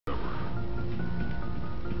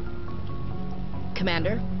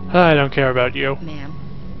Commander? I don't care about you. Ma'am.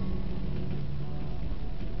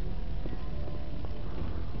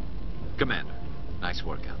 Commander, nice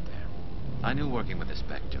work out there. I knew working with the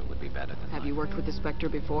Spectre would be better than Have you worked with the Spectre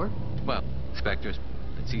before? Well, Spectres,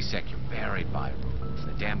 at C-Sec, you're buried by rules.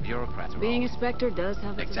 The damn bureaucrats are Being a always... Spectre does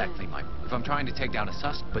have its Exactly, advantage. Mike. If I'm trying to take down a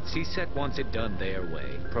suspect... But C-Sec wants it done their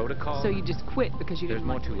way. Protocol... So you just quit because you There's didn't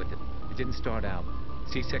more like to it. It didn't start out.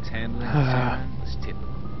 C-Sec's handling of Saren was tip.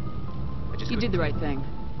 I just You did couldn't the take right thing.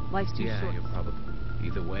 Life's too Yeah, short. you're probably...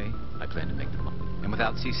 Either way, I plan to make the money. And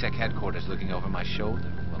without C-Sec headquarters looking over my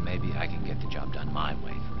shoulder, well, maybe I can get the job done my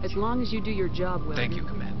way. As long as you do your job well. Thank you,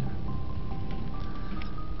 Commander.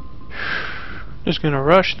 Just gonna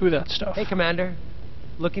rush through that stuff. Hey, Commander.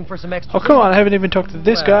 Looking for some extra... Oh, come on, I haven't even talked to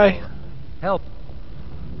this guy. Help.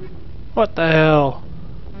 What the hell?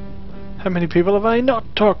 How many people have I not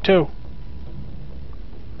talked to?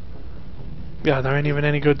 God, there ain't even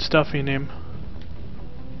any good stuff in him.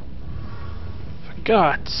 For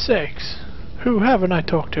God's sakes. Who haven't I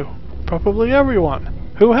talked to? Probably everyone.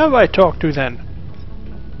 Who have I talked to then?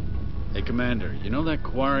 Hey, Commander, you know that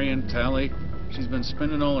Quarian Tally? She's been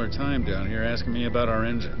spending all her time down here asking me about our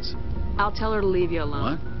engines. I'll tell her to leave you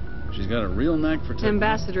alone. What? She's got a real knack for technology.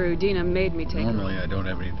 Ambassador Udina made me take Normally, her. I don't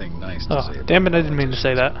have anything nice to say Oh, about damn it, I didn't mean to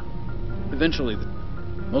say that. Eventually,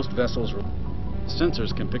 most vessels'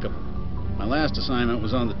 sensors can pick up. My last assignment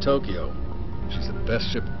was on the Tokyo. She's the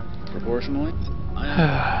best ship proportionally.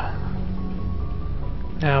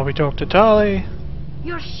 Now we talk to Tali.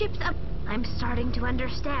 Your ship's up. I'm starting to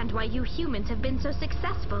understand why you humans have been so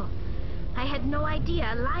successful. I had no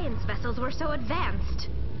idea Alliance vessels were so advanced.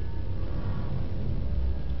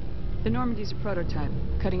 The Normandy's a prototype.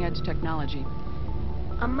 Cutting-edge technology.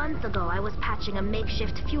 A month ago, I was patching a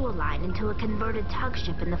makeshift fuel line into a converted tug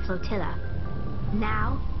ship in the flotilla.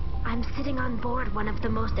 Now, I'm sitting on board one of the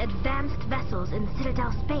most advanced vessels in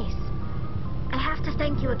Citadel space. I have to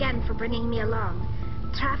thank you again for bringing me along.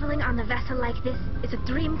 Traveling on a vessel like this is a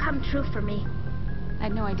dream come true for me. I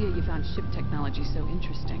had no idea you found ship technology so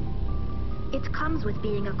interesting. It comes with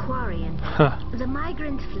being a Quarian. Huh. The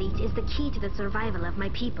migrant fleet is the key to the survival of my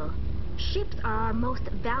people. Ships are our most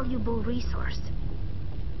valuable resource.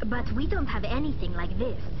 But we don't have anything like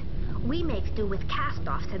this. We make do with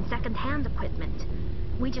cast-offs and second-hand equipment.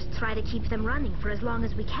 We just try to keep them running for as long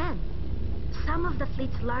as we can. Some of the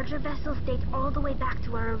fleet's larger vessels date all the way back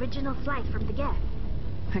to our original flight from the Geth.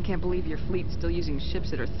 I can't believe your fleet's still using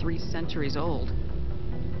ships that are 3 centuries old.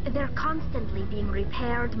 They're constantly being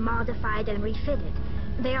repaired, modified, and refitted.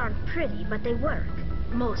 They aren't pretty, but they work.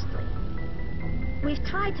 Mostly. We've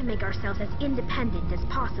tried to make ourselves as independent as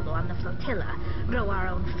possible on the flotilla. Grow our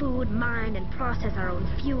own food, mine, and process our own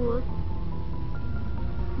fuel.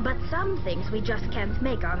 But some things we just can't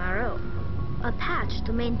make on our own. A patch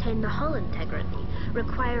to maintain the hull integrity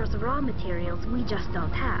requires raw materials we just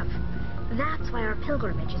don't have. That's why our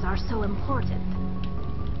pilgrimages are so important.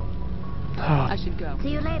 I should go. See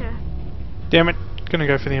you later. Damn it, gonna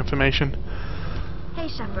go for the information. Hey,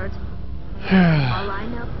 Shepard. All I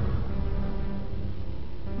know.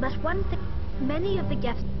 But one thing, many of the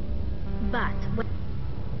guests. But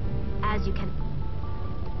as you can.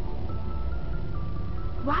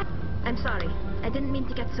 What? I'm sorry. I didn't mean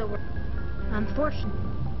to get so. Unfortunate.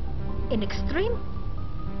 In extreme.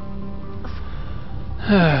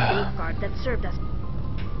 Safeguard that served us.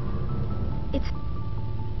 It's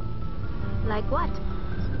like what?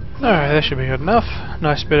 Alright, that should be good enough.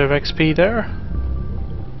 Nice bit of XP there.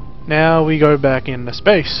 Now we go back into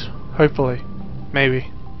space. Hopefully.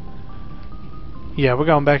 Maybe. Yeah, we're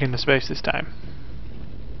going back into space this time.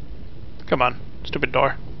 Come on. Stupid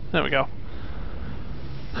door. There we go.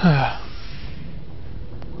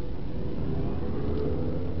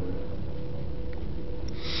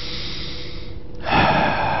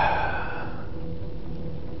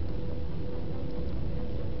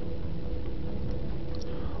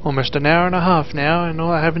 Almost an hour and a half now, and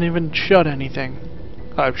I haven't even shot anything.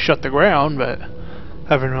 I've shot the ground, but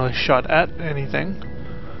haven't really shot at anything.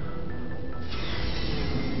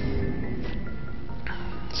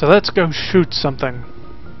 So let's go shoot something.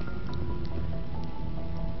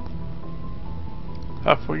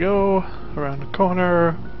 Up we go, around the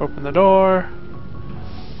corner, open the door.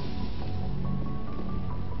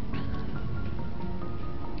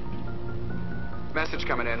 Message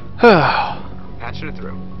coming in. Patching it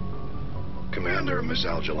through. Commander, Miss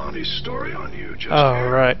Al-Jalani's story on you just Oh,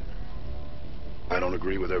 aired. right. I don't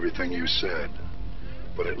agree with everything you said,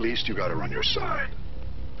 but at least you got her on your side.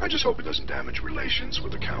 I just hope it doesn't damage relations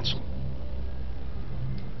with the Council.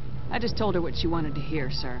 I just told her what she wanted to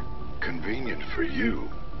hear, sir. Convenient for you,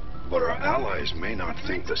 but our allies may not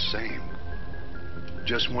think the same.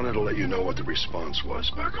 Just wanted to let you know what the response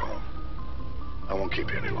was back home. I won't keep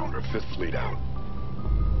you any longer. Fifth Fleet out.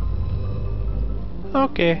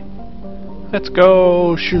 Okay. Let's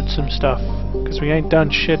go shoot some stuff. Because we ain't done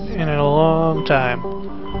shit in a long time.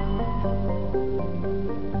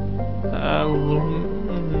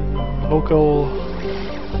 Local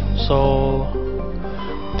Soul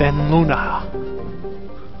then Luna.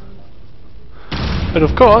 But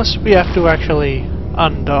of course, we have to actually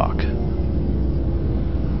undock.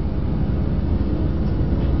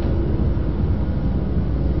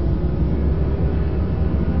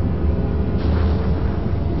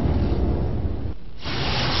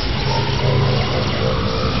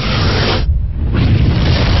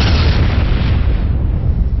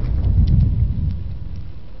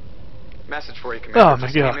 Message for you, Commander. Oh my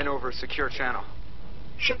Just God. came in over a secure channel.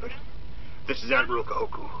 Shepard, this is Admiral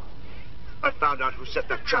Kahoku. I found out who set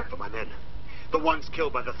that trap for my men. The ones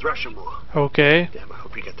killed by the Thresher Moor. Okay. Damn, I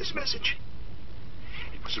hope you get this message.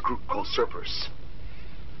 It was a group called Cerberus.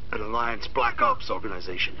 An Alliance Black Ops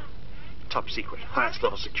organization. Top secret, highest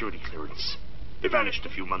level security clearance. They vanished a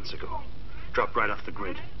few months ago. Dropped right off the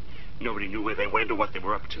grid. Nobody knew where they went or what they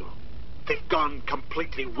were up to. They've gone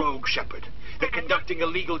completely rogue, Shepard. They're conducting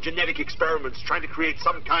illegal genetic experiments, trying to create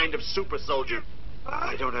some kind of super soldier.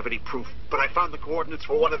 I don't have any proof, but I found the coordinates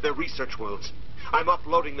for one of their research worlds. I'm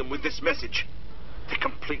uploading them with this message. They're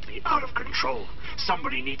completely out of control.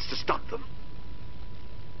 Somebody needs to stop them.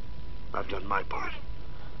 I've done my part.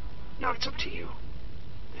 Now it's up to you.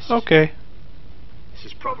 Okay. This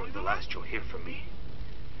is probably the last you'll hear from me.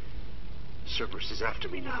 Cerberus is after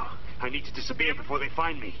me now. I need to disappear before they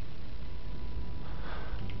find me.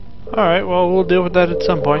 Alright, well, we'll deal with that at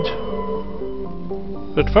some point.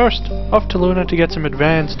 But first, off to Luna to get some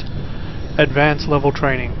advanced level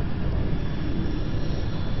training.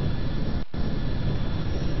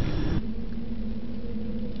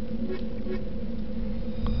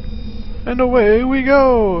 And away we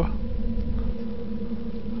go!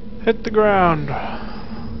 Hit the ground.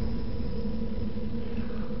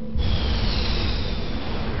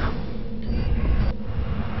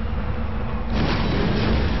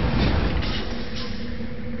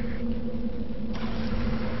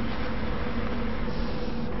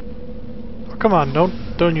 Come on,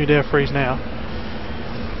 don't you dare freeze now.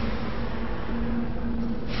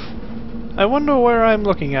 I wonder where I'm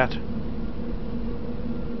looking at.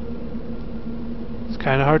 It's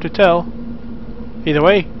kinda hard to tell. Either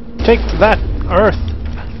way, take that, Earth!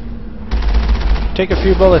 Take a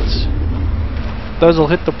few bullets. Those'll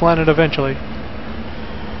hit the planet eventually.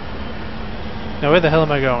 Now where the hell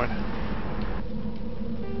am I going?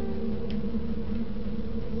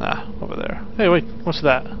 Ah, over there. Hey wait, what's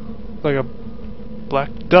that? Like a black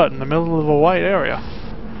dot in the middle of a white area.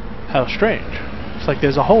 How strange. It's like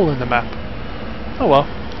there's a hole in the map. Oh well.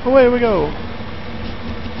 Away we go.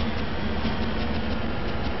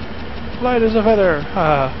 Light as a feather.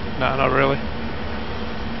 Haha. No, not really.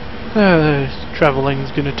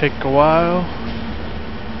 Traveling's gonna take a while.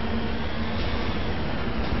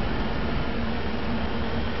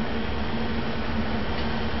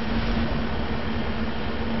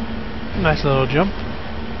 Nice little jump.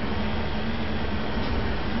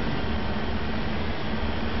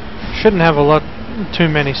 Shouldn't have too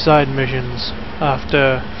many side missions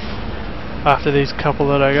after these couple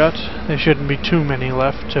that I got. There shouldn't be too many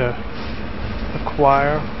left to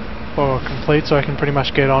acquire or complete, so I can pretty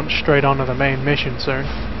much get straight onto the main mission soon.